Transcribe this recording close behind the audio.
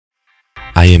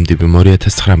ამბები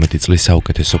 2019 წლის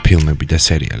საუკეთესო ფილმები და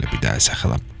სერიალები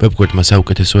დაასახელა. ვებგვერდმა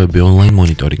საუკეთესოები ონლაინ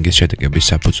მონიტორინგის შედეგების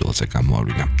საფუძველზე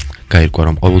გამოავლინა. გაირკვა,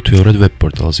 რომ ყოველთვიურად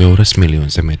ვებ-პორტალზე 200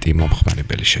 მილიონზე მეტი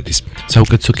მომხმარებელი შედის.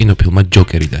 საუკეთესო კინოფილმად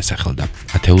ჯოკერი დაასახელდა.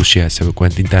 ათეულში ასევე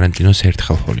კვენტინ ტარანტინოს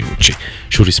ერთხელ ჰოლივუდში,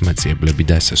 შურის მაძიებლები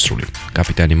და ასასრული,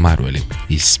 კაპიტანი მარველი,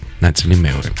 ის, ნაწილი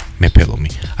მეორე, მეფელომი,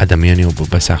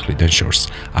 ადამიანიობა სახლიდან შორს,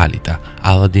 ალიტა,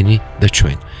 ალადინი და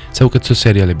ჩვენ. საუკეთესო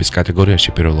სერიალების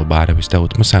კატეგორიაში პირველობა არავის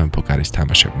დაუთმო სამეფო კარის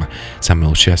თამაშებმა.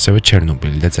 სამეულში ასევე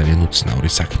ჩერნობილი და ძალიან უცნაური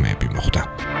საქმეები მოხდა.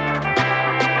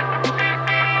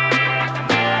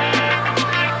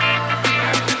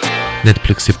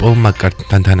 Netflix-ი პოლ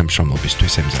მაკ-კარტნთან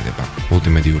თანამშრომლობისთვის ემზადება.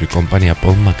 მულტიმედიური კომპანია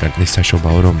პოლ მაკ-კარტნის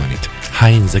საშობაო რომანით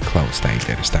High in the Clouds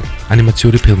დაინტერესდა.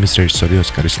 ანიმაციური ფილმის რეჟისორი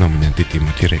ოსკარის ნომინანტი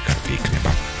ტიმოთი რეკარდი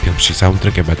იქნება. ფილმში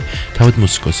საუნდტრეკებად თავად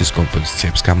მუსიკოსის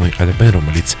კომპოზიციებს გამოიყენებენ,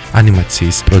 რომელიც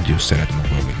ანიმაციის პროდიუსერად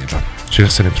მოგვევლინება.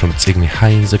 შეგახსენებთ, რომ წიგნი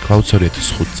High in the Clouds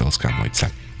 2005 წელს გამოიცა.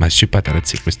 მასში პატარა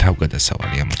ციკლის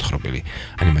თავგადასავალია მოთხრობილი.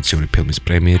 ანიმაციური ფილმის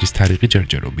პრემიერის თარიღი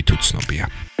ჯერჯერობით უცნობია.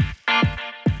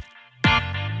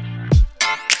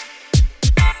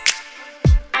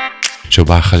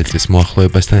 შოუა ახალი წლის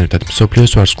მოახლოებასთან ერთად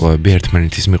მსოფლიოს ვარსკვლავები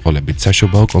ერთმანეთის მიყოლებით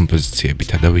საშობაო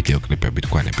კომპოზიციებითა და ვიდეოკლიპებით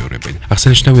გვანებიურებენ.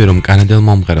 აღსანიშნავია, რომ კანადელ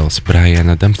მომღერალს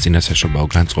ბრაიან ადამს წინა საშობაო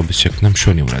განწყობის შექმნა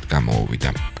მშვენივრად გამოუვიდა.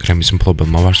 გრემის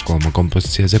მფლობელმა ვარსკვლავმა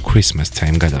კომპოზიციაზე Christmas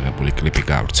Time გადაღებული კლიპი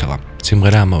გაავრცელა.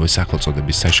 სიმღერა ამავე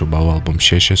სახელწოდების საშობაო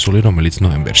ალბომშია შესული, რომელიც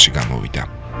ნოემბერში გამოვიდა.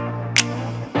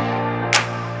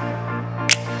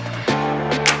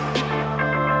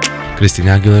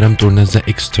 კრისტინა აგილერამ ტურნეზე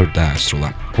X-Tour დაასრულა.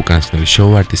 უკანასკნელი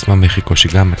შოუ არტისტმა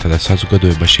მეხიკოში გამართა და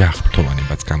საზოგადოებაში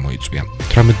აღფრთოვანებაც გამოიწვია.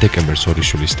 18 დეკემბერს ორი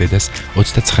შვილის დედას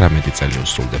 39 წელი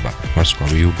უსრულდება.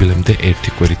 ვარსკვლავი იუბილემდე ერთი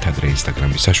კვირით ადრე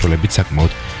ინსტაგრამის საშუალებით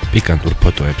საკმაოდ პიკანტურ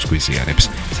ფოტოებს გვიზიარებს,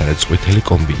 სადაც ყვითელი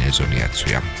კომბინეზონი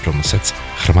აცვია, რომელსაც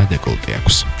ღრმა დეკოლტე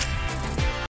აქვს.